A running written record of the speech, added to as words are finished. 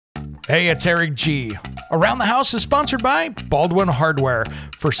Hey, it's Eric G. Around the House is sponsored by Baldwin Hardware.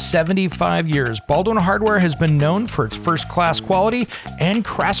 For 75 years, Baldwin Hardware has been known for its first-class quality and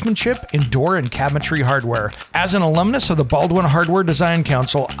craftsmanship in door and cabinetry hardware. As an alumnus of the Baldwin Hardware Design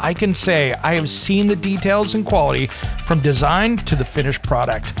Council, I can say I have seen the details and quality from design to the finished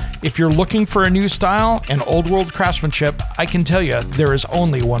product. If you're looking for a new style and old-world craftsmanship, I can tell you there is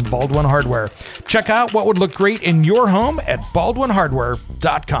only one Baldwin Hardware. Check out what would look great in your home at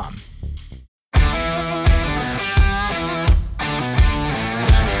baldwinhardware.com.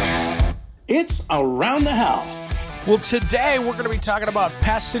 It's Around the House. Well, today we're going to be talking about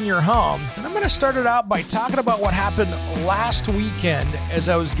pests in your home. And I'm going to start it out by talking about what happened last weekend as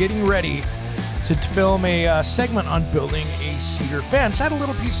I was getting ready to film a segment on building a cedar fence. I had a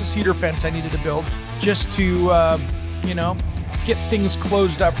little piece of cedar fence I needed to build just to, get things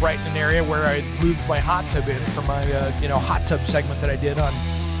closed up right in an area where I moved my hot tub in for my, hot tub segment that I did on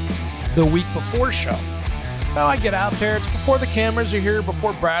the week before show. Now I get out there, it's before the cameras are here,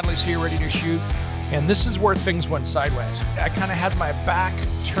 before Bradley's here ready to shoot, and this is where things went sideways. I kind of had my back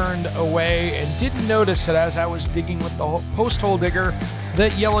turned away and didn't notice that as I was digging with the post hole digger,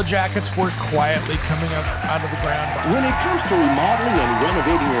 that yellow jackets were quietly coming up out of the ground. When it comes to remodeling and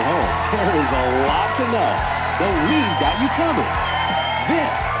renovating your home, there is a lot to know, but we've got you covered.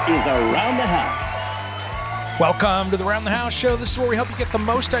 This is Around the House. Welcome to the Around the House show. This is where we help you get the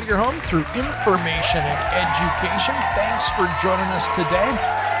most out of your home through information and education. Thanks for joining us today. We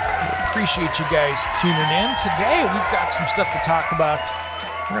appreciate you guys tuning in. Today, we've got some stuff to talk about.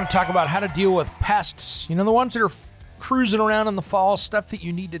 We're going to talk about how to deal with pests. You know, the ones that are cruising around in the fall, stuff that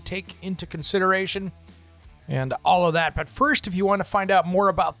you need to take into consideration, and all of that. But first, if you want to find out more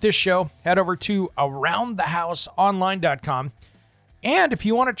about this show, head over to aroundthehouseonline.com. And if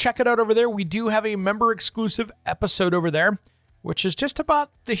you want to check it out over there, we do have a member-exclusive episode over there, which is just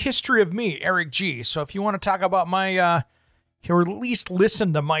about the history of me, Eric G. So if you want to talk about my, or at least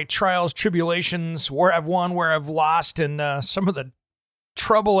listen to my trials, tribulations, where I've won, where I've lost, and some of the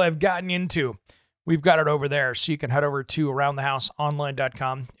trouble I've gotten into, we've got it over there. So you can head over to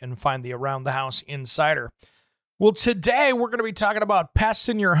aroundthehouseonline.com and find the Around the House Insider. Well, today we're going to be talking about pests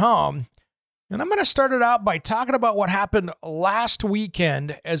in your home. And I'm going to start it out by talking about what happened last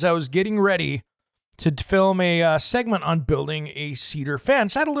weekend as I was getting ready to film a segment on building a cedar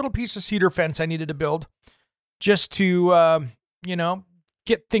fence. I had a little piece of cedar fence I needed to build just to,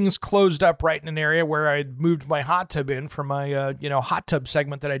 get things closed up right in an area where I moved my hot tub in for my, hot tub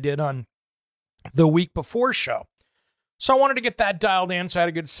segment that I did on the week before show. So I wanted to get that dialed in, so I had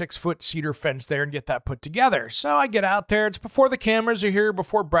a good 6-foot cedar fence there and get that put together. So I get out there, it's before the cameras are here,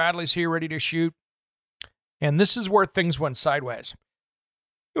 before Bradley's here ready to shoot, and this is where things went sideways.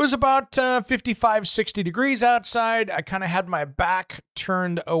 It was about 55, 60 degrees outside. I kind of had my back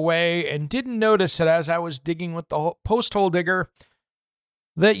turned away and didn't notice that as I was digging with the post hole digger,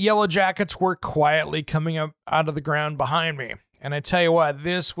 that yellow jackets were quietly coming up out of the ground behind me. And I tell you what,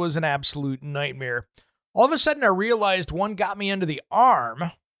 this was an absolute nightmare. All of a sudden, I realized one got me under the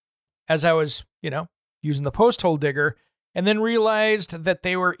arm as I was, using the post hole digger, and then realized that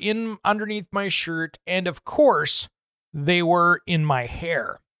they were in underneath my shirt, and of course, they were in my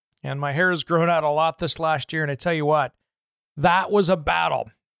hair. And my hair has grown out a lot this last year, and I tell you what, that was a battle.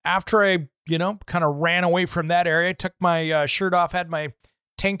 After I, kind of ran away from that area, took my shirt off, had my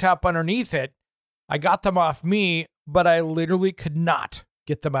tank top underneath it, I got them off me, but I literally could not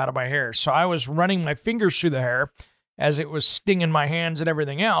get them out of my hair. So I was running my fingers through the hair as it was stinging my hands and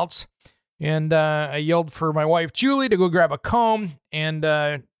everything else. And I yelled for my wife, Julie, to go grab a comb.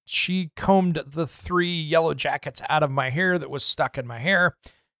 And she combed the 3 yellow jackets out of my hair that was stuck in my hair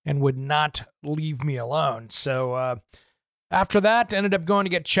and would not leave me alone. So after that, ended up going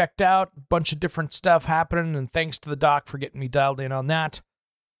to get checked out. A bunch of different stuff happening. And thanks to the doc for getting me dialed in on that.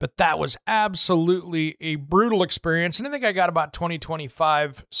 But that was absolutely a brutal experience. And I think I got about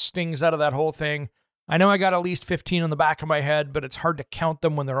 25 stings out of that whole thing. I know I got at least 15 on the back of my head, but it's hard to count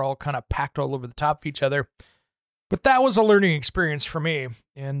them when they're all kind of packed all over the top of each other. But that was a learning experience for me.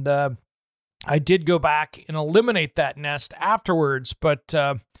 And I did go back and eliminate that nest afterwards. But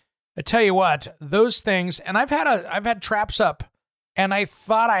I tell you what, those things, and I've had traps up, and I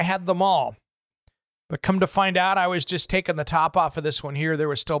thought I had them all. But come to find out, I was just taking the top off of this one here. There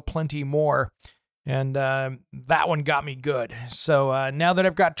was still plenty more. And that one got me good. So now that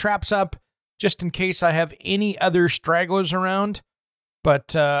I've got traps up, just in case I have any other stragglers around.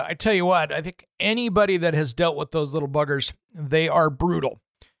 But I tell you what, I think anybody that has dealt with those little buggers, they are brutal.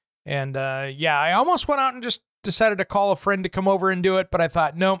 And I almost went out and just decided to call a friend to come over and do it. But I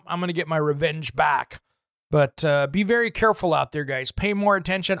thought, no, I'm going to get my revenge back But be very careful out there, guys. Pay more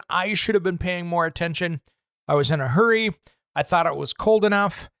attention. I should have been paying more attention. I was in a hurry. I thought it was cold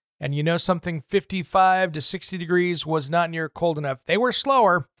enough. And you know something, 55 to 60 degrees was not near cold enough. They were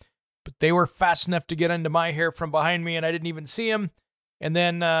slower, but they were fast enough to get into my hair from behind me, and I didn't even see them. And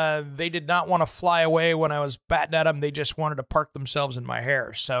then they did not want to fly away when I was batting at them. They just wanted to park themselves in my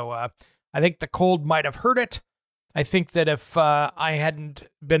hair. So I think the cold might have hurt it. I think that if I hadn't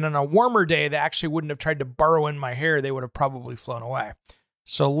been on a warmer day, they actually wouldn't have tried to burrow in my hair. They would have probably flown away.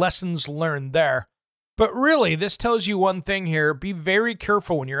 So lessons learned there. But really, this tells you one thing here. Be very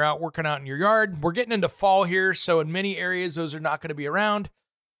careful when you're out working out in your yard. We're getting into fall here, so in many areas, those are not going to be around.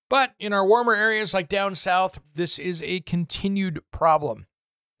 But in our warmer areas like down south, this is a continued problem.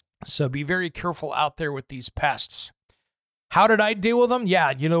 So be very careful out there with these pests. How did I deal with them?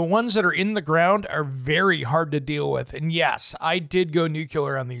 Yeah, the ones that are in the ground are very hard to deal with. And yes, I did go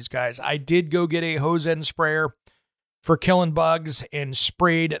nuclear on these guys. I did go get a hose end sprayer for killing bugs and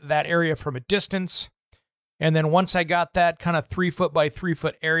sprayed that area from a distance. And then once I got that kind of 3 foot by 3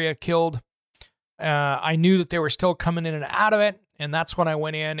 foot area killed, I knew that they were still coming in and out of it. And that's when I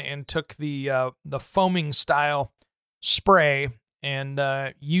went in and took the foaming style spray and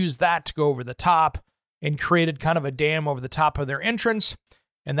used that to go over the top and created kind of a dam over the top of their entrance.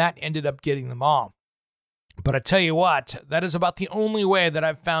 And that ended up getting them all. But I tell you what, that is about the only way that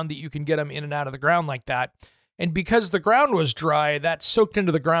I've found that you can get them in and out of the ground like that. And because the ground was dry, that soaked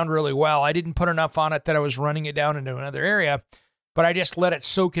into the ground really well. I didn't put enough on it that I was running it down into another area, but I just let it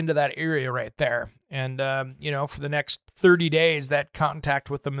soak into that area right there. And, for the next 30 days, that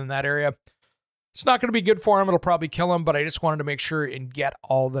contact with them in that area, it's not going to be good for them. It'll probably kill them, but I just wanted to make sure and get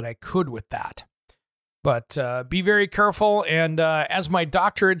all that I could with that. But be very careful. And as my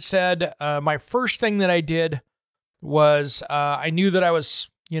doctor had said, my first thing that I did was I knew that I was,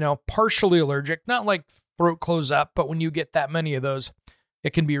 partially allergic, not like throat close up, but when you get that many of those,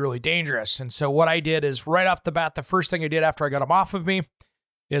 it can be really dangerous. And so what I did is right off the bat, the first thing I did after I got them off of me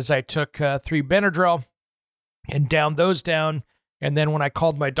is I took 3 Benadryl and downed those down. And then when I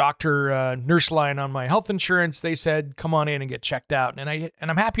called my doctor nurse line on my health insurance, they said, come on in and get checked out. And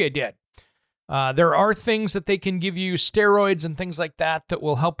I'm happy I did. There are things that they can give you, steroids and things like that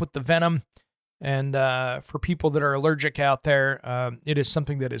will help with the venom. And for people that are allergic out there, it is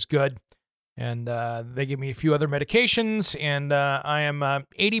something that is good. And they gave me a few other medications, and I am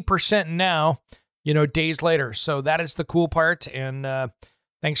 80% now, days later. So that is the cool part. And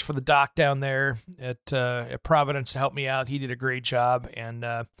thanks for the doc down there at Providence to help me out. He did a great job. And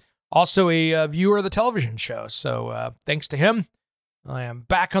also a viewer of the television show. So thanks to him, I am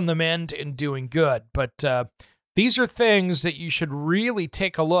back on the mend and doing good. But these are things that you should really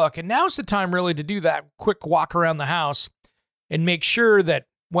take a look. And now's the time really to do that quick walk around the house and make sure that,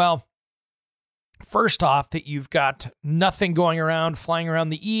 first off, that you've got nothing going around, flying around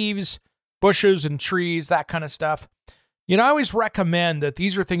the eaves, bushes and trees, that kind of stuff. I always recommend that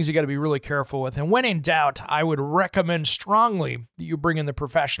these are things you got to be really careful with. And when in doubt, I would recommend strongly that you bring in the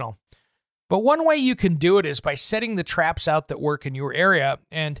professional. But one way you can do it is by setting the traps out that work in your area.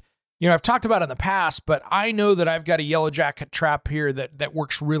 And, I've talked about it in the past, but I know that I've got a yellow jacket trap here that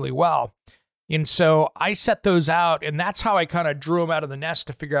works really well. And so I set those out, and that's how I kind of drew them out of the nest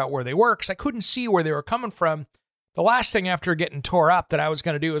to figure out where they were, because I couldn't see where they were coming from. The last thing after getting tore up that I was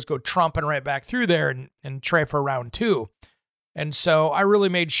going to do was go tromping right back through there and try for round 2. And so I really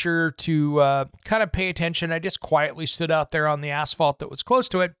made sure to kind of pay attention. I just quietly stood out there on the asphalt that was close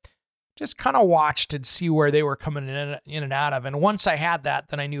to it, just kind of watched and see where they were coming in and out of. And once I had that,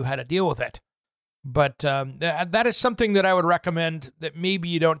 then I knew how to deal with it. But that is something that I would recommend that maybe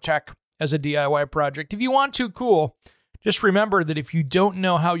you don't check as a DIY project. If you want to, cool. Just remember that if you don't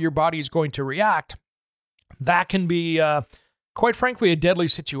know how your body is going to react, that can be, quite frankly, a deadly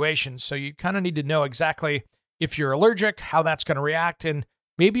situation. So you kind of need to know exactly if you're allergic, how that's going to react, and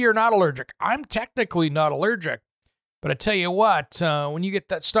maybe you're not allergic. I'm technically not allergic, but I tell you what, when you get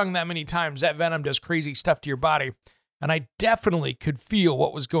that stung that many times, that venom does crazy stuff to your body. And I definitely could feel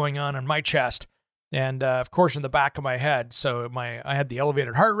what was going on in my chest and, of course, in the back of my head. So I had the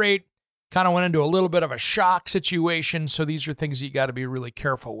elevated heart rate. Kind of went into a little bit of a shock situation. So these are things you got to be really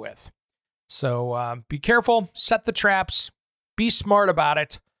careful with. So be careful, set the traps, be smart about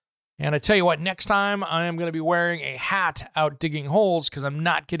it. And I tell you what, next time I am going to be wearing a hat out digging holes because I'm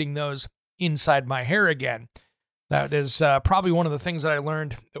not getting those inside my hair again. That is probably one of the things that I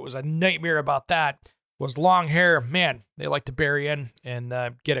learned that was a nightmare about that was long hair. Man, they like to bury in and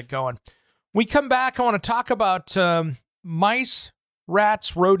get it going. When we come back, I want to talk about mice,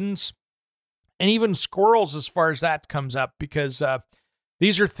 rats, rodents, and even squirrels as far as that comes up, because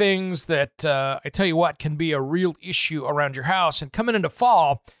These are things that, I tell you what, can be a real issue around your house. And coming into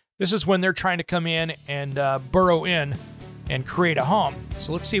fall, this is when they're trying to come in and burrow in and create a home.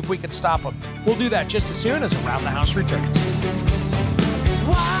 So let's see if we can stop them. We'll do that just as soon as Around the House returns.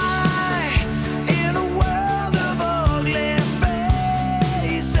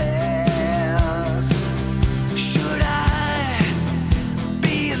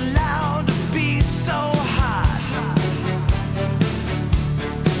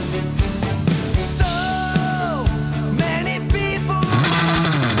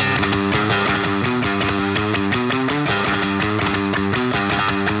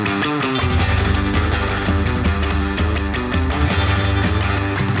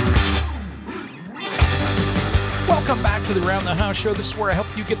 Welcome back to the Around the House show. This is where I help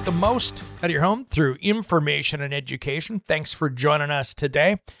you get the most out of your home through information and education. Thanks for joining us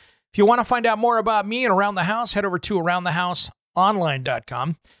today. If you want to find out more about me and Around the House, head over to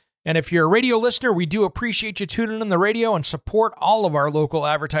aroundthehouseonline.com. And if you're a radio listener, we do appreciate you tuning in the radio and support all of our local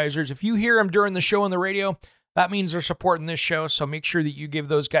advertisers. If you hear them during the show on the radio, that means they're supporting this show. So make sure that you give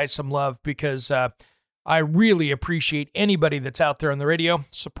those guys some love, because I really appreciate anybody that's out there on the radio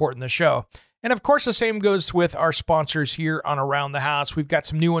supporting the show. And of course, the same goes with our sponsors here on Around the House. We've got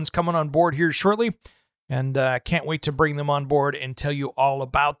some new ones coming on board here shortly, and can't wait to bring them on board and tell you all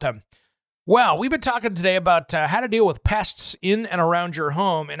about them. Well, we've been talking today about how to deal with pests in and around your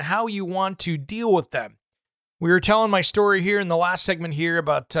home and how you want to deal with them. We were telling my story here in the last segment here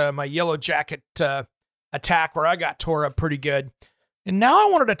about my yellow jacket attack where I got tore up pretty good. And now I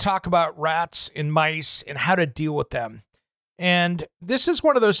wanted to talk about rats and mice and how to deal with them. And this is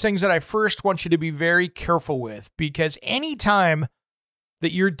one of those things that I first want you to be very careful with, because anytime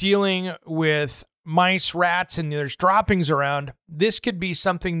that you're dealing with mice, rats, and there's droppings around, this could be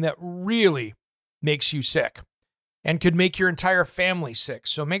something that really makes you sick and could make your entire family sick.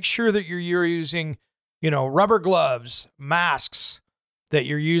 So make sure that you're using, rubber gloves, masks, that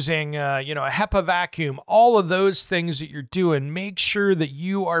you're using, a HEPA vacuum, all of those things that you're doing. Make sure that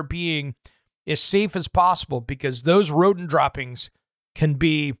you are being as safe as possible, because those rodent droppings can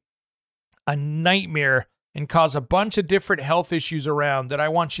be a nightmare and cause a bunch of different health issues around that I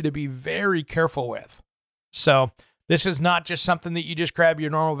want you to be very careful with. So this is not just something that you just grab your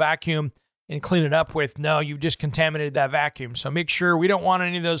normal vacuum and clean it up with. No, you've just contaminated that vacuum. So make sure we don't want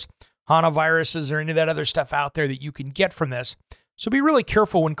any of those hantaviruses or any of that other stuff out there that you can get from this. So be really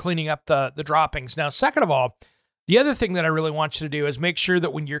careful when cleaning up the droppings. Now, second of all, the other thing that I really want you to do is make sure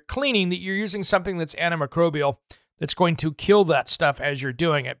that when you're cleaning, that you're using something that's antimicrobial, that's going to kill that stuff as you're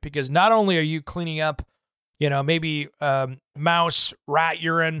doing it. Because not only are you cleaning up, maybe mouse, rat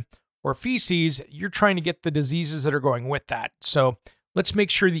urine, or feces, you're trying to get the diseases that are going with that. So let's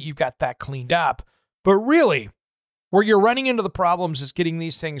make sure that you've got that cleaned up. But really, where you're running into the problems is getting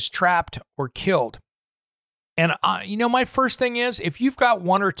these things trapped or killed. And, my first thing is, if you've got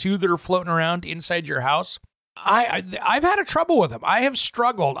one or two that are floating around inside your house, I've had a trouble with them. I have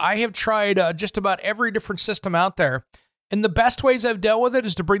struggled. I have tried just about every different system out there. And the best ways I've dealt with it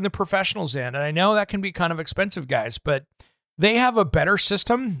is to bring the professionals in. And I know that can be kind of expensive, guys, but they have a better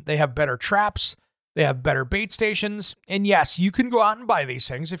system. They have better traps. They have better bait stations. And yes, you can go out and buy these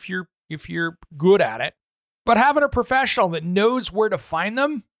things if you're good at it. But having a professional that knows where to find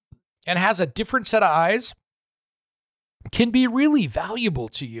them and has a different set of eyes can be really valuable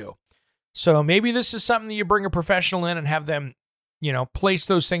to you. So maybe this is something that you bring a professional in and have them, place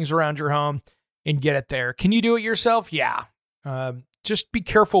those things around your home and get it there. Can you do it yourself? Yeah. Just be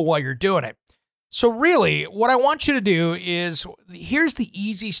careful while you're doing it. So really, what I want you to do is, here's the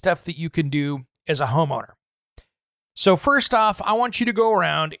easy stuff that you can do as a homeowner. So first off, I want you to go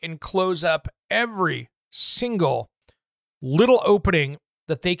around and close up every single little opening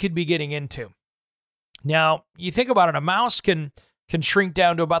that they could be getting into. Now, you think about it, a mouse can shrink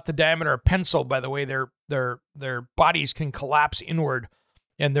down to about the diameter of a pencil. By the way, their bodies can collapse inward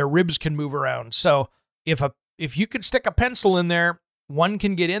and their ribs can move around. So if you could stick a pencil in there, one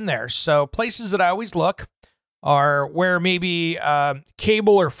can get in there. So places that I always look are where maybe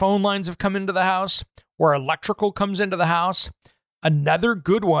cable or phone lines have come into the house, where electrical comes into the house. Another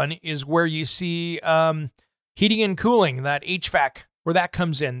good one is where you see heating and cooling, that HVAC, where that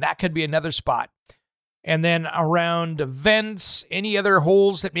comes in. That could be another spot. And then around vents, any other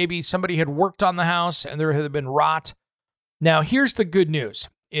holes that maybe somebody had worked on the house and there had been rot. Now, here's the good news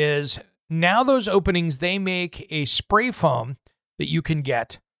is now those openings, they make a spray foam that you can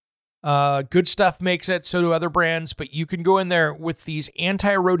get. Good Stuff makes it, so do other brands, but you can go in there with these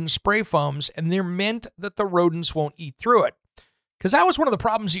anti-rodent spray foams, and they're meant that the rodents won't eat through it. Because that was one of the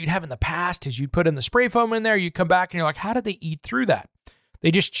problems that you'd have in the past is you'd put in the spray foam in there, you'd come back and you're like, how did they eat through that?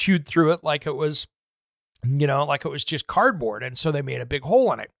 They just chewed through it like it was, like it was just cardboard. And so they made a big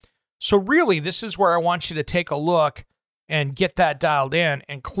hole in it. So really, this is where I want you to take a look and get that dialed in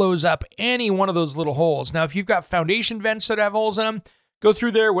and close up any one of those little holes. Now, if you've got foundation vents that have holes in them, go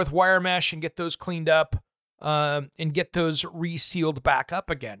through there with wire mesh and get those cleaned up and get those resealed back up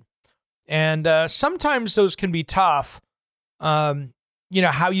again. And sometimes those can be tough,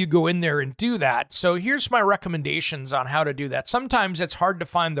 how you go in there and do that. So here's my recommendations on how to do that. Sometimes it's hard to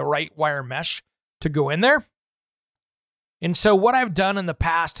find the right wire mesh to go in there. And so what I've done in the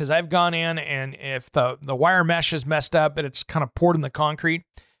past is I've gone in, and if the wire mesh is messed up and it's kind of poured in the concrete,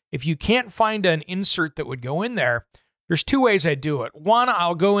 if you can't find an insert that would go in there, there's two ways I do it. One,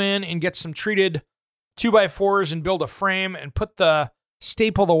 I'll go in and get some treated 2x4s and build a frame and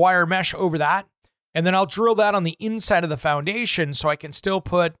staple the wire mesh over that. And then I'll drill that on the inside of the foundation so I can still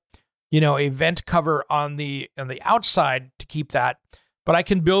put, a vent cover on the outside to keep that. But I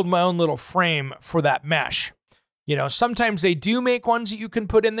can build my own little frame for that mesh. Sometimes they do make ones that you can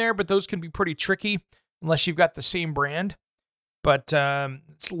put in there, but those can be pretty tricky unless you've got the same brand. But a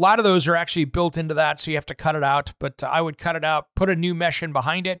lot of those are actually built into that, so you have to cut it out. But I would cut it out, put a new mesh in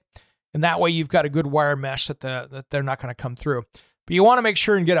behind it, and that way you've got a good wire mesh that they're not going to come through. But you want to make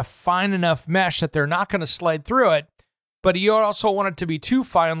sure and get a fine enough mesh that they're not going to slide through it, but you also want it to be too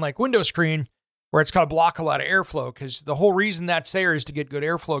fine like window screen, where it's going to block a lot of airflow, because the whole reason that's there is to get good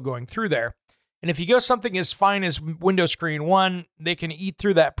airflow going through there. And if you go something as fine as window screen, one, they can eat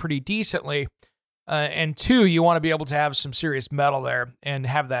through that pretty decently. And two, you want to be able to have some serious metal there and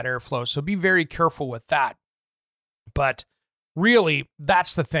have that airflow. So be very careful with that. But really,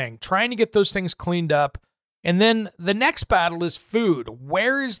 that's the thing. Trying to get those things cleaned up. And then the next battle is food.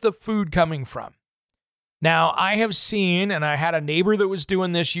 Where is the food coming from? Now, I have seen, and I had a neighbor that was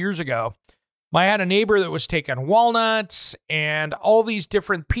doing this years ago. I had a neighbor that was taking walnuts and all these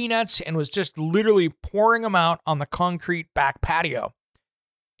different peanuts and was just literally pouring them out on the concrete back patio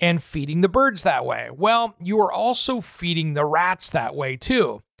and feeding the birds that way. Well, you are also feeding the rats that way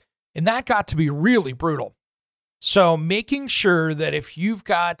too. And that got to be really brutal. So making sure that if you've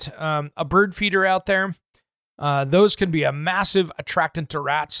got a bird feeder out there, those can be a massive attractant to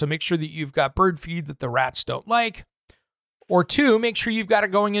rats. So make sure that you've got bird feed that the rats don't like. Or two, make sure you've got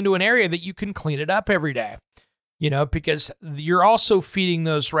it going into an area that you can clean it up every day, because you're also feeding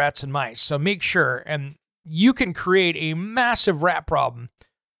those rats and mice. So make sure, and you can create a massive rat problem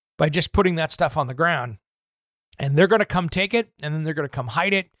by just putting that stuff on the ground. And they're going to come take it, and then they're going to come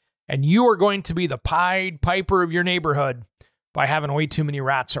hide it. And you are going to be the Pied Piper of your neighborhood by having way too many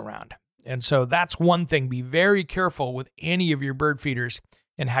rats around. And so that's one thing. Be very careful with any of your bird feeders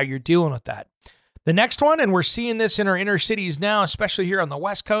and how you're dealing with that. The next one, and we're seeing this in our inner cities now, especially here on the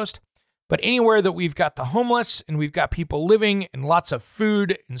West Coast, but anywhere that we've got the homeless and we've got people living and lots of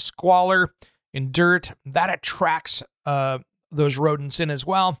food and squalor and dirt, that attracts those rodents in as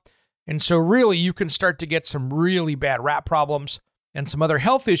well. And so really you can start to get some really bad rat problems and some other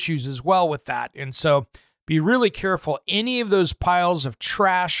health issues as well with that. And so be really careful. Any of those piles of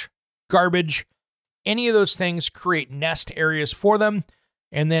trash, garbage, any of those things create nest areas for them.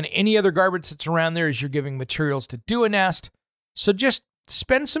 And then any other garbage that's around there is you're giving materials to do a nest. So just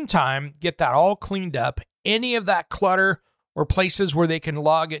spend some time, get that all cleaned up. Any of that clutter or places where they can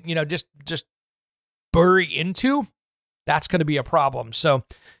log it, just bury into, that's going to be a problem. So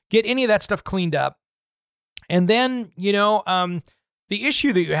get any of that stuff cleaned up. And then, the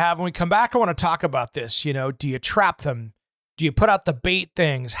issue that you have when we come back, I want to talk about this. Do you trap them? Do you put out the bait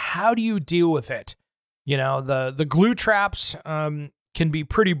things? How do you deal with it? The glue traps, can be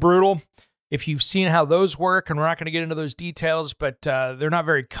pretty brutal if you've seen how those work, and we're not going to get into those details, but they're not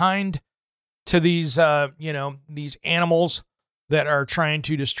very kind to these animals that are trying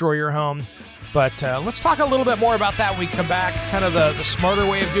to destroy your home. But let's talk a little bit more about that when we come back, kind of the smarter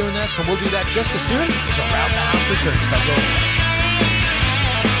way of doing this, and we'll do that just as soon as Around the House returns. Don't go anywhere.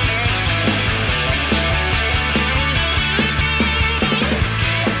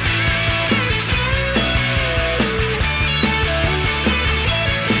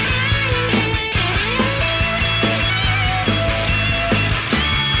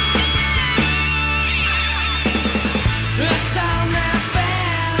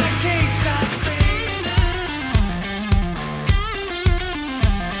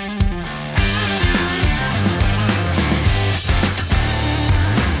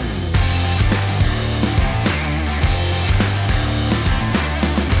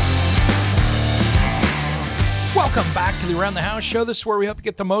 Welcome back to the Around the House show. This is where we help you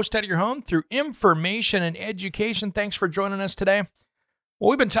get the most out of your home through information and education. Thanks for joining us today. Well,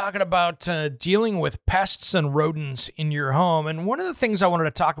 we've been talking about dealing with pests and rodents in your home. And one of the things I wanted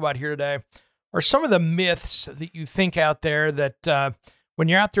to talk about here today are some of the myths that you think out there that when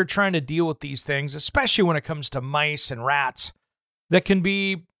you're out there trying to deal with these things, especially when it comes to mice and rats, that can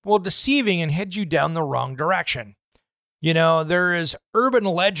be, well, deceiving and head you down the wrong direction. You know, there is urban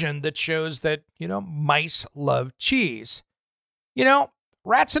legend that shows that, mice love cheese.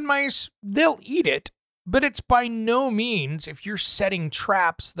 Rats and mice, they'll eat it. But it's by no means, if you're setting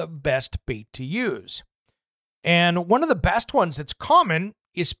traps, the best bait to use. And one of the best ones that's common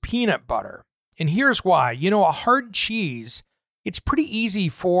is peanut butter. And here's why. A hard cheese, it's pretty easy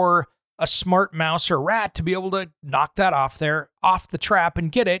for a smart mouse or rat to be able to knock that off the trap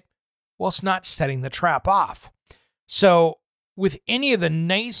and get it whilst not setting the trap off. So with any of the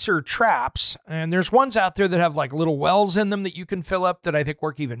nicer traps, and there's ones out there that have like little wells in them that you can fill up that I think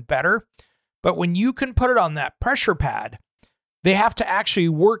work even better. But when you can put it on that pressure pad, they have to actually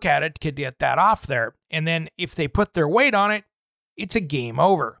work at it to get that off there. And then if they put their weight on it, it's a game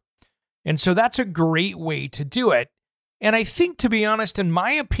over. And so that's a great way to do it. And I think, to be honest, in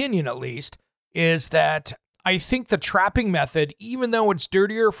my opinion at least, is that I think the trapping method, even though it's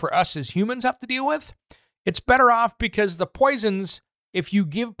dirtier for us as humans have to deal with, it's better off because the poisons, if you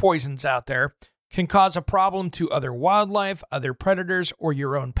give poisons out there, can cause a problem to other wildlife, other predators, or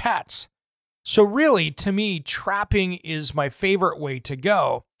your own pets. So really, to me, trapping is my favorite way to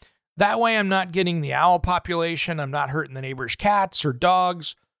go. That way I'm not getting the owl population, I'm not hurting the neighbor's cats or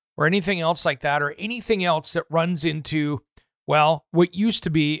dogs or anything else like that, or anything else that runs into, well, what used to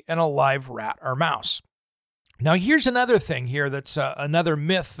be an alive rat or mouse. Now, here's another thing here that's another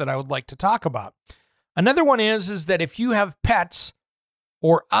myth that I would like to talk about. Another one is that if you have pets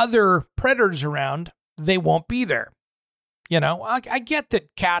or other predators around, they won't be there. I get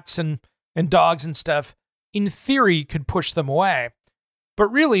that cats and dogs and stuff, in theory, could push them away.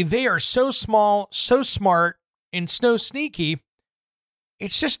 But really, they are so small, so smart, and so sneaky,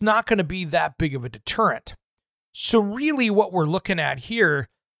 it's just not going to be that big of a deterrent. So really what we're looking at here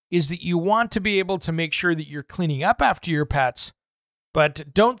is that you want to be able to make sure that you're cleaning up after your pets,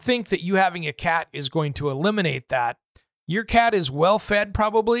 but don't think that you having a cat is going to eliminate that. Your cat is well fed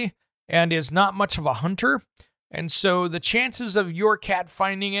probably and is not much of a hunter. And so the chances of your cat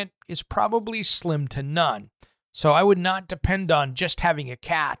finding it is probably slim to none. So I would not depend on just having a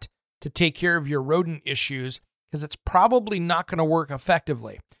cat to take care of your rodent issues because it's probably not going to work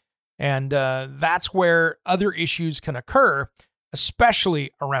effectively. And that's where other issues can occur,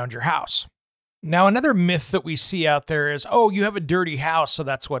 especially around your house. Now, another myth that we see out there is, you have a dirty house, so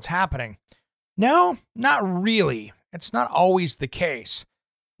that's what's happening. No, not really. It's not always the case.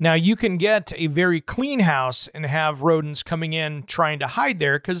 Now, you can get a very clean house and have rodents coming in trying to hide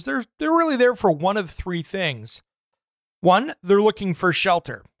there because they're really there for one of three things. One, they're looking for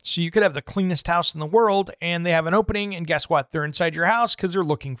shelter. So you could have the cleanest house in the world and they have an opening, and guess what? They're inside your house because they're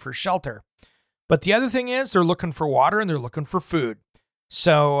looking for shelter. But the other thing is they're looking for water and they're looking for food.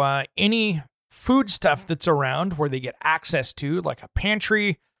 So any food stuff that's around where they get access to, like a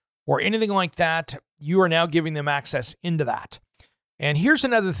pantry or anything like that, you are now giving them access into that. And here's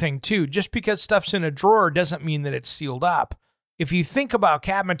another thing too, just because stuff's in a drawer doesn't mean that it's sealed up. If you think about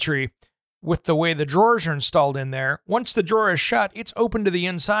cabinetry with the way the drawers are installed in there, once the drawer is shut, it's open to the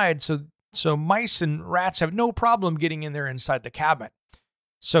inside. So mice and rats have no problem getting in there inside the cabinet.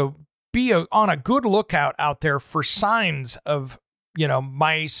 So be on a good lookout out there for signs of,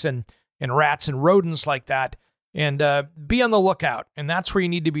 mice and rats and rodents like that. And be on the lookout. And that's where you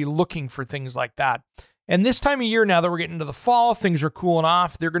need to be looking for things like that. And this time of year, now that we're getting into the fall, things are cooling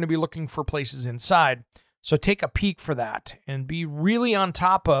off. They're going to be looking for places inside. So take a peek for that and be really on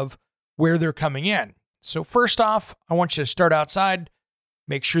top of where they're coming in. So first off, I want you to start outside.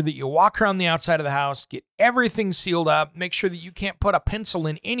 Make sure that you walk around the outside of the house, get everything sealed up, make sure that you can't put a pencil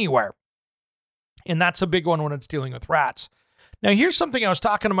in anywhere. And that's a big one when it's dealing with rats. Now, here's something I was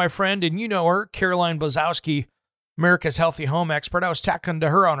talking to my friend, and you know her, Caroline Blazowski, America's Healthy Home Expert. I was talking to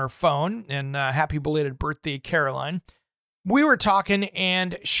her on her phone, and happy belated birthday, Caroline. We were talking,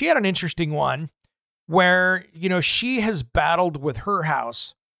 and she had an interesting one where, she has battled with her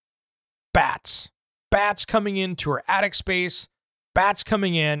house bats. Bats coming into her attic space, bats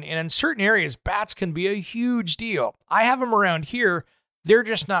coming in, and in certain areas, bats can be a huge deal. I have them around here. They're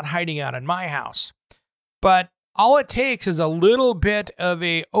just not hiding out in my house. But all it takes is a little bit of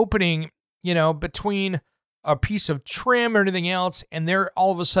a opening, between a piece of trim or anything else, and they're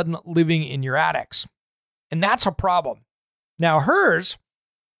all of a sudden living in your attics. And that's a problem. Now hers,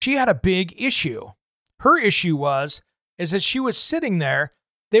 she had a big issue. Her issue is that she was sitting there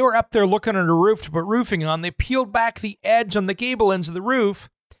they were up there looking at a roof to put roofing on. They peeled back the edge on the gable ends of the roof,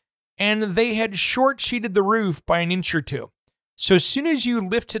 and they had short-sheeted the roof by an inch or two. So as soon as you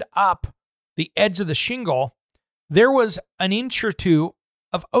lifted up the edge of the shingle, there was an inch or two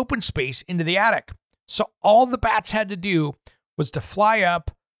of open space into the attic. So all the bats had to do was to fly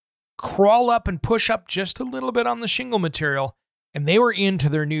up, crawl up, and push up just a little bit on the shingle material, and they were into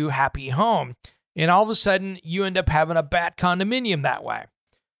their new happy home. And all of a sudden, you end up having a bat condominium that way.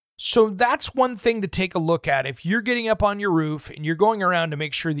 So that's one thing to take a look at. If you're getting up on your roof and you're going around to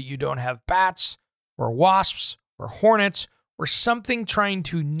make sure that you don't have bats or wasps or hornets or something trying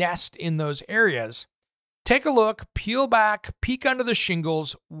to nest in those areas, take a look, peel back, peek under the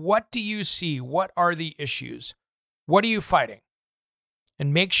shingles. What do you see? What are the issues? What are you fighting?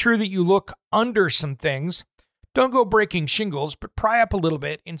 And make sure that you look under some things. Don't go breaking shingles, but pry up a little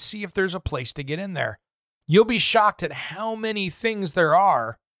bit and see if there's a place to get in there. You'll be shocked at how many things there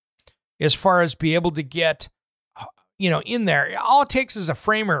are as far as be able to get, in there. All it takes is a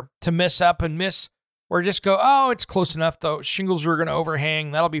framer to miss up and miss, or just go, oh, it's close enough, though. Shingles are going to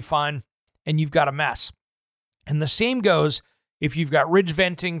overhang. That'll be fine. And you've got a mess. And the same goes if you've got ridge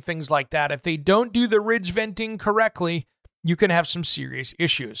venting, things like that. If they don't do the ridge venting correctly, you can have some serious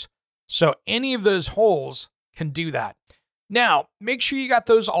issues. So any of those holes can do that. Now, make sure you got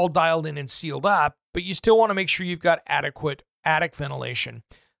those all dialed in and sealed up, but you still want to make sure you've got adequate attic ventilation.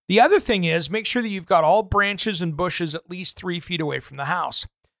 The other thing is make sure that you've got all branches and bushes at least 3 feet away from the house.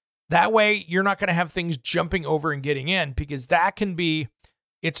 That way, you're not going to have things jumping over and getting in, because that can be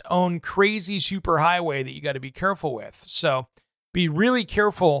its own crazy super highway that you got to be careful with. So be really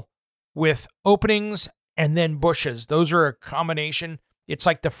careful with openings and then bushes. Those are a combination. It's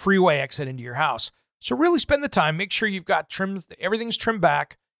like the freeway exit into your house. So really spend the time, make sure you've got everything's trimmed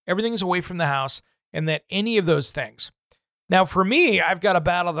back, everything's away from the house, and that any of those things. Now for me, I've got a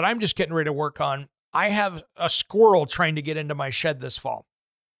battle that I'm just getting ready to work on. I have a squirrel trying to get into my shed this fall.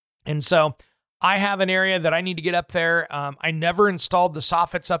 And so I have an area that I need to get up there. I never installed the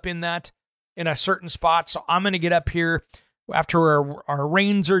soffits up in a certain spot. So I'm going to get up here after our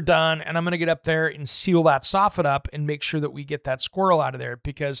rains are done, and I'm going to get up there and seal that soffit up and make sure that we get that squirrel out of there,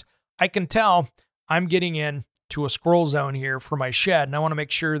 because I can tell I'm getting into a squirrel zone here for my shed. And I want to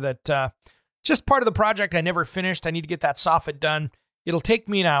make sure that just part of the project I never finished. I need to get that soffit done. It'll take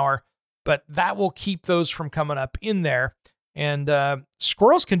me an hour, but that will keep those from coming up in there. And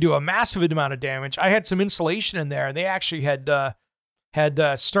squirrels can do a massive amount of damage. I had some insulation in there. They actually had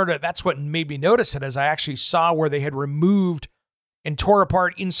started. That's what made me notice it, as I actually saw where they had removed and tore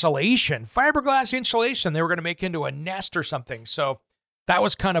apart insulation, fiberglass insulation. They were going to make into a nest or something. So that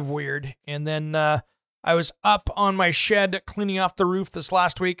was kind of weird. And then I was up on my shed cleaning off the roof this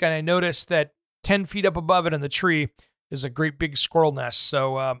last week, and I noticed that 10 feet up above it in the tree is a great big squirrel nest.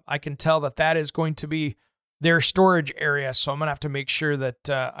 So I can tell that is going to be their storage area. So I'm going to have to make sure that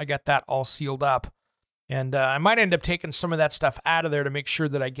I got that all sealed up. And I might end up taking some of that stuff out of there to make sure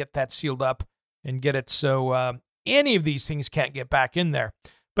that I get that sealed up and get it so any of these things can't get back in there.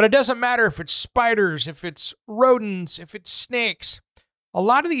 But it doesn't matter if it's spiders, if it's rodents, if it's snakes. A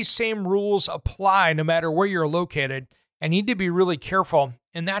lot of these same rules apply no matter where you're located, and you need to be really careful.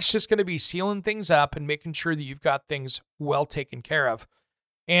 And that's just going to be sealing things up and making sure that you've got things well taken care of.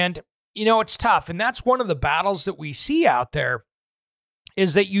 And, it's tough. And that's one of the battles that we see out there,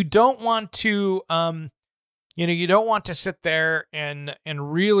 is that you don't want to, you don't want to sit there and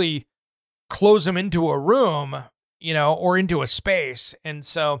really close them into a room, or into a space. And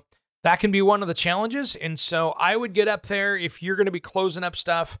so that can be one of the challenges. And so I would get up there, if you're going to be closing up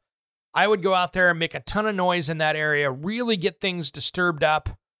stuff, I would go out there and make a ton of noise in that area, really get things disturbed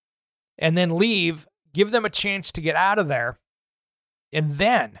up, and then leave, give them a chance to get out of there. And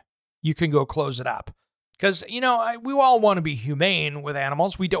then you can go close it up. Because, we all want to be humane with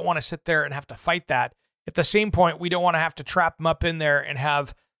animals. We don't want to sit there and have to fight that. At the same point, we don't want to have to trap them up in there and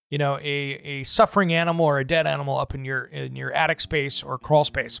have, a suffering animal or a dead animal up in your attic space or crawl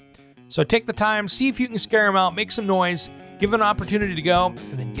space. So take the time, see if you can scare them out, make some noise, give them an opportunity to go,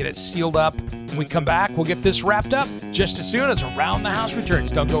 and then get it sealed up. When we come back, we'll get this wrapped up just as soon as Around the House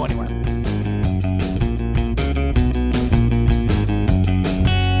returns. Don't go anywhere.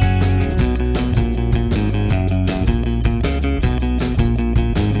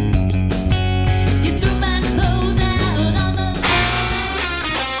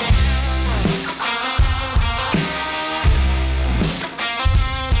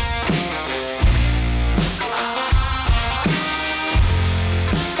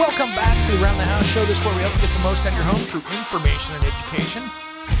 Around the House show. This is where we help you get the most out of your home through information and education.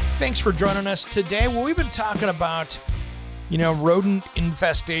 Thanks for joining us today. Well, we've been talking about rodent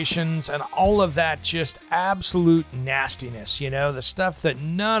infestations and all of that, just absolute nastiness, the stuff that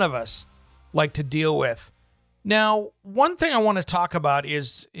none of us like to deal with. Now, one thing I want to talk about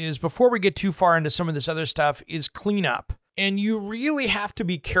is before we get too far into some of this other stuff is cleanup. And you really have to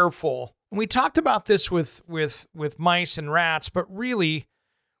be careful. And we talked about this with mice and rats, but really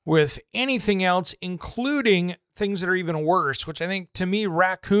with anything else, including things that are even worse, which I think to me,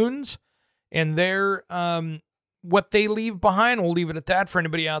 raccoons and their what they leave behind, we'll leave it at that for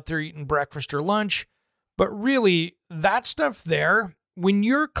anybody out there eating breakfast or lunch. But really, that stuff there, when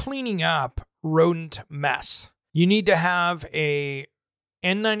you're cleaning up rodent mess, you need to have a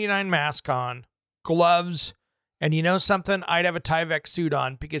N95 mask on, gloves, and you know something? I'd have a Tyvek suit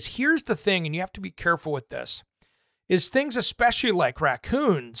on, because here's the thing, and you have to be careful with this, is things especially like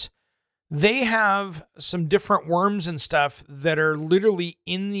raccoons, they have some different worms and stuff that are literally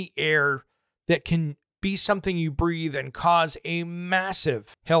in the air that can be something you breathe and cause a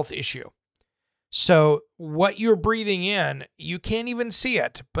massive health issue. So what you're breathing in, you can't even see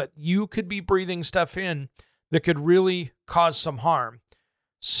it, but you could be breathing stuff in that could really cause some harm.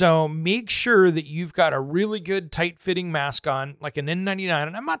 So make sure that you've got a really good tight-fitting mask on, like an N95.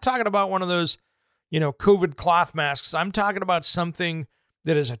 And I'm not talking about one of those, COVID cloth masks. I'm talking about something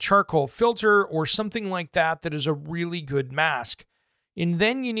that is a charcoal filter or something like that is a really good mask. And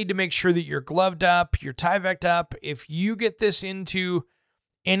then you need to make sure that you're gloved up, you're Tyvek'd up. If you get this into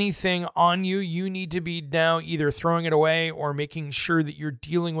anything on you, you need to be now either throwing it away or making sure that you're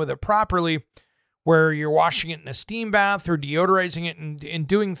dealing with it properly, where you're washing it in a steam bath or deodorizing it and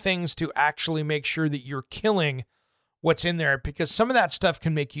doing things to actually make sure that you're killing what's in there, because some of that stuff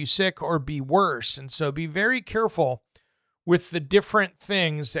can make you sick or be worse. And so be very careful with the different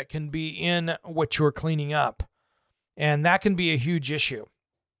things that can be in what you're cleaning up. And that can be a huge issue.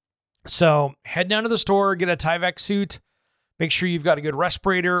 So head down to the store, get a Tyvek suit, make sure you've got a good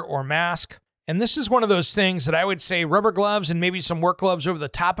respirator or mask. And this is one of those things that I would say rubber gloves and maybe some work gloves over the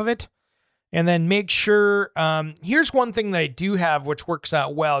top of it. And then make sure, here's one thing that I do have, which works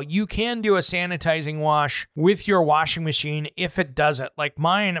out well. You can do a sanitizing wash with your washing machine if it does it. Like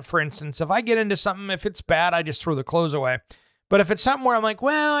mine, for instance, if I get into something, if it's bad, I just throw the clothes away. But if it's something where I'm like,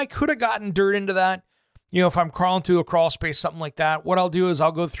 well, I could have gotten dirt into that, if I'm crawling through a crawl space, something like that, what I'll do is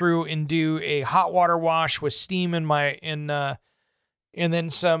I'll go through and do a hot water wash with steam and then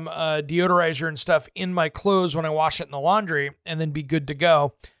some deodorizer and stuff in my clothes when I wash it in the laundry, and then be good to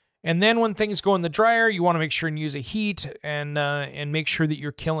go. And then when things go in the dryer, you want to make sure and use a heat and make sure that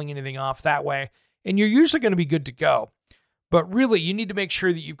you're killing anything off that way. And you're usually going to be good to go. But really, you need to make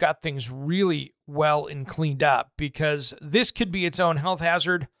sure that you've got things really well and cleaned up, because this could be its own health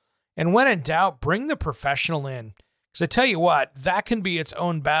hazard. And when in doubt, bring the professional in. Because I tell you what, that can be its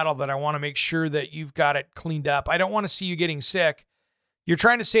own battle that I want to make sure that you've got it cleaned up. I don't want to see you getting sick. You're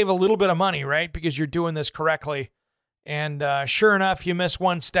trying to save a little bit of money, right? Because you're doing this correctly. And sure enough, you miss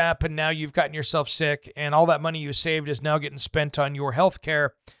one step and now you've gotten yourself sick, and all that money you saved is now getting spent on your health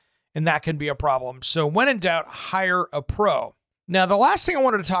care, and that can be a problem. So when in doubt, hire a pro. Now, the last thing I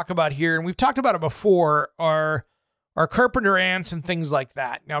wanted to talk about here, and we've talked about it before, are carpenter ants and things like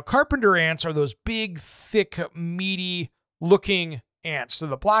that. Now, carpenter ants are those big, thick, meaty looking ants. They're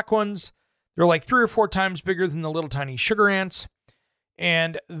the black ones. They're like 3 or 4 times bigger than the little tiny sugar ants.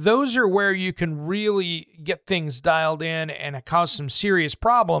 And those are where you can really get things dialed in and cause some serious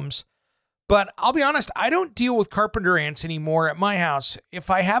problems. But I'll be honest, I don't deal with carpenter ants anymore at my house.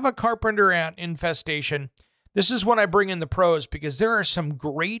 If I have a carpenter ant infestation, this is when I bring in the pros, because there are some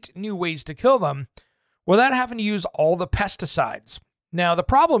great new ways to kill them without having to use all the pesticides. Now, the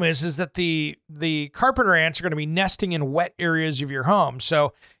problem is that the carpenter ants are going to be nesting in wet areas of your home.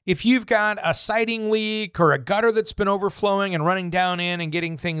 So if you've got a siding leak or a gutter that's been overflowing and running down in and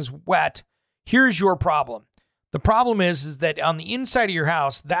getting things wet, here's your problem. The problem is that on the inside of your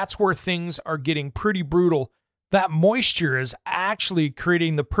house, that's where things are getting pretty brutal. That moisture is actually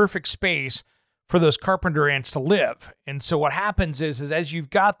creating the perfect space for those carpenter ants to live. And so what happens is as you've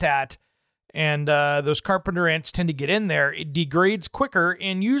got that, and those carpenter ants tend to get in there, it degrades quicker,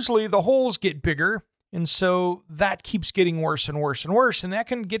 and usually the holes get bigger. And so that keeps getting worse and worse and worse. And that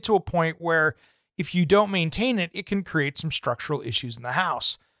can get to a point where if you don't maintain it, it can create some structural issues in the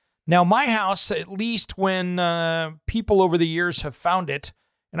house. Now, my house, at least when people over the years have found it,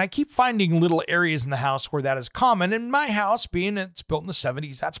 and I keep finding little areas in the house where that is common. And my house, being it's built in the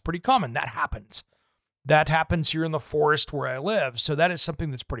 70s, that's pretty common. That happens. That happens here in the forest where I live. So that is something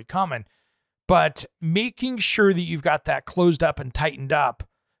that's pretty common. But making sure that you've got that closed up and tightened up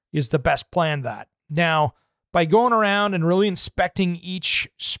is the best plan. That now, by going around and really inspecting each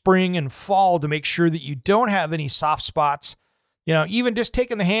spring and fall to make sure that you don't have any soft spots Even just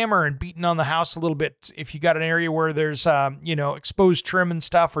taking the hammer and beating on the house a little bit. If you got an area where there's, exposed trim and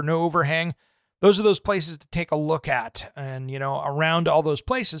stuff or no overhang, those are those places to take a look at and, around all those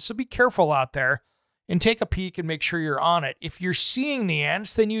places. So be careful out there and take a peek and make sure you're on it. If you're seeing the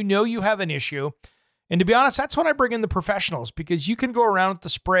ants, then you have an issue. And to be honest, that's when I bring in the professionals, because you can go around with the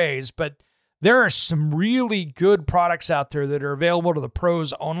sprays, but there are some really good products out there that are available to the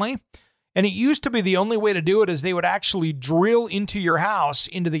pros only. And it used to be the only way to do it is they would actually drill into your house,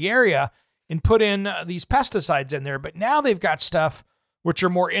 into the area, and put in these pesticides in there. But now they've got stuff which are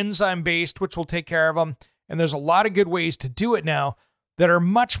more enzyme-based, which will take care of them. And there's a lot of good ways to do it now that are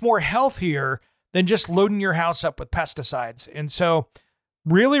much more healthier than just loading your house up with pesticides. And so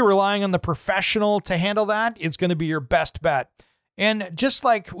really relying on the professional to handle that is going to be your best bet. And just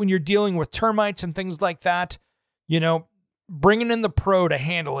like when you're dealing with termites and things like that, bringing in the pro to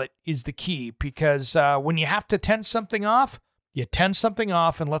handle it is the key, because when you have to tense something off, you tense something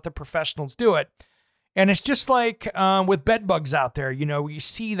off and let the professionals do it. And it's just like with bed bugs out there. You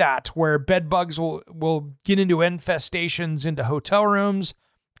see that where bed bugs will get into infestations into hotel rooms,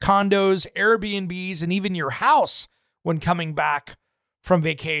 condos, Airbnbs, and even your house when coming back from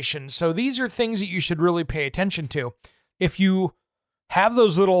vacation. So these are things that you should really pay attention to. If you have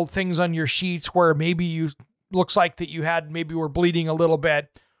those little things on your sheets where maybe looks like that you maybe were bleeding a little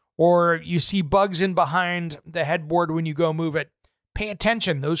bit, or you see bugs in behind the headboard when you go move it, pay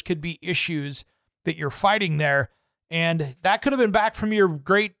attention. Those could be issues that you're fighting there. And that could have been back from your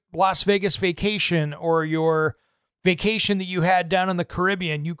great Las Vegas vacation or your vacation that you had down in the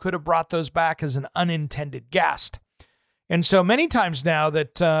Caribbean. You could have brought those back as an unintended guest. And so many times now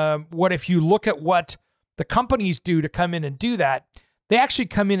that what if you look at what the companies do to come in and do that, they actually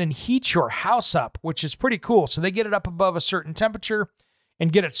come in and heat your house up, which is pretty cool. So they get it up above a certain temperature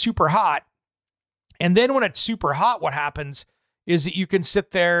and get it super hot. And then when it's super hot, what happens is that you can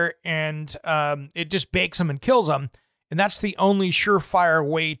sit there and it just bakes them and kills them. And that's the only surefire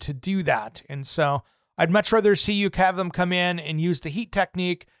way to do that. And so I'd much rather see you have them come in and use the heat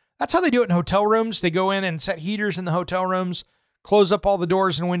technique. That's how they do it in hotel rooms. They go in and set heaters in the hotel rooms, close up all the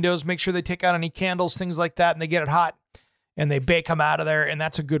doors and windows, make sure they take out any candles, things like that, and they get it hot and they bake them out of there. And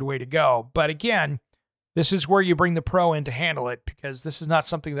that's a good way to go. But again, this is where you bring the pro in to handle it, because this is not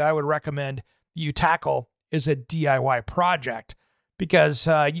something that I would recommend you tackle as a DIY project, because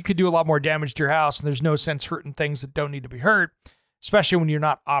you could do a lot more damage to your house, and there's no sense hurting things that don't need to be hurt, especially when you're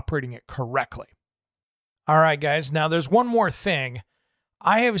not operating it correctly. All right, guys. Now there's one more thing.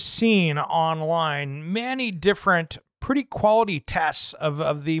 I have seen online many different pretty quality tests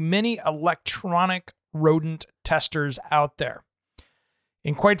of the many electronic rodent testers out there.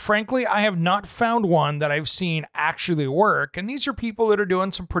 And quite frankly, I have not found one that I've seen actually work. And these are people that are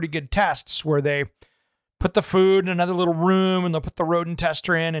doing some pretty good tests where they put the food in another little room and they'll put the rodent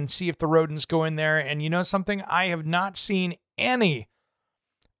tester in and see if the rodents go in there. And you know something? I have not seen any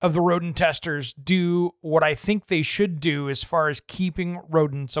of the rodent testers do what I think they should do as far as keeping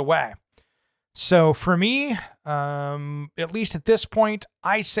rodents away. So for me, at least at this point,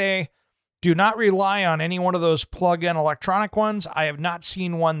 I say do not rely on any one of those plug-in electronic ones. I have not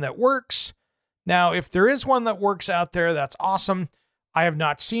seen one that works. Now, if there is one that works out there, that's awesome. I have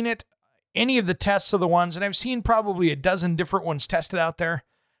not seen it. Any of the tests of the ones, and I've seen probably a dozen different ones tested out there,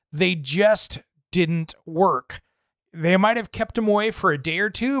 they just didn't work. They might have kept them away for a day or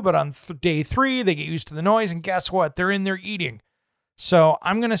two, but on day 3, they get used to the noise, and guess what? They're in there eating. So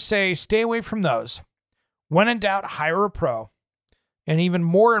I'm going to say stay away from those. When in doubt, hire a pro. And even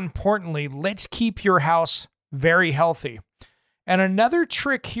more importantly, let's keep your house very healthy. And another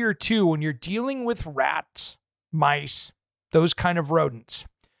trick here too, when you're dealing with rats, mice, those kind of rodents,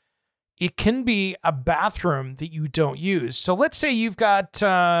 it can be a bathroom that you don't use. So let's say you've got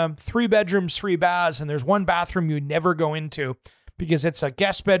 3 bedrooms, 3 baths, and there's one bathroom you never go into because it's a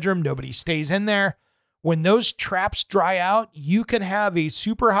guest bedroom. Nobody stays in there. When those traps dry out, you can have a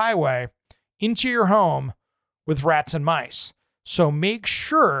super highway into your home with rats and mice. So make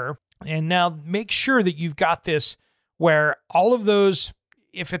sure that you've got this where all of those,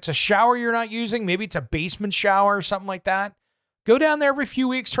 if it's a shower you're not using, maybe it's a basement shower or something like that, go down there every few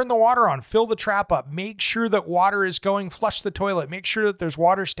weeks, turn the water on, fill the trap up, make sure that water is going, flush the toilet, make sure that there's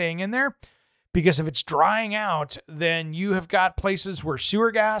water staying in there, because if it's drying out, then you have got places where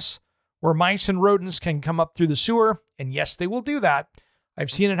sewer gas, where mice and rodents can come up through the sewer, and yes, they will do that.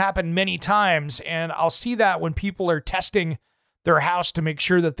 I've seen it happen many times, and I'll see that when people are testing their house to make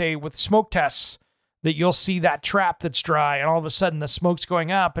sure that with smoke tests, that you'll see that trap that's dry, and all of a sudden the smoke's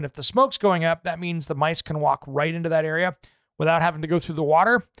going up, and if the smoke's going up, that means the mice can walk right into that area without having to go through the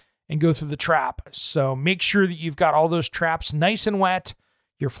water. and go through the trap. So make sure that you've got all those traps nice and wet.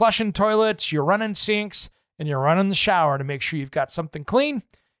 You're flushing toilets, you're running sinks, and you're running the shower to make sure you've got something clean,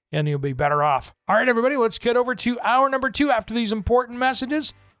 and you'll be better off. All right, everybody, let's get over to hour number 2 after these important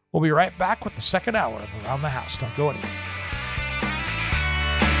messages. We'll be right back with the second hour of Around the House. Don't go anywhere.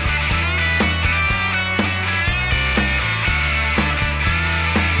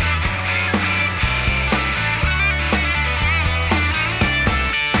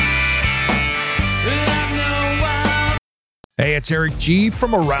 Hey, it's Eric G.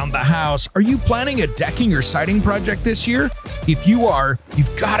 from Around the House. Are you planning a decking or siding project this year? If you are, you've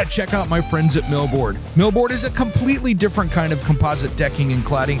got to check out my friends at Millboard. Millboard is a completely different kind of composite decking and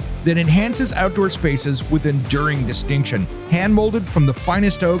cladding that enhances outdoor spaces with enduring distinction. Hand-molded from the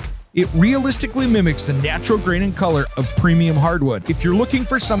finest oak, it realistically mimics the natural grain and color of premium hardwood. If you're looking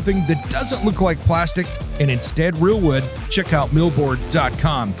for something that doesn't look like plastic and instead real wood, check out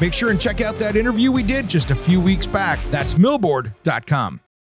millboard.com. Make sure and check out that interview we did just a few weeks back. That's millboard.com.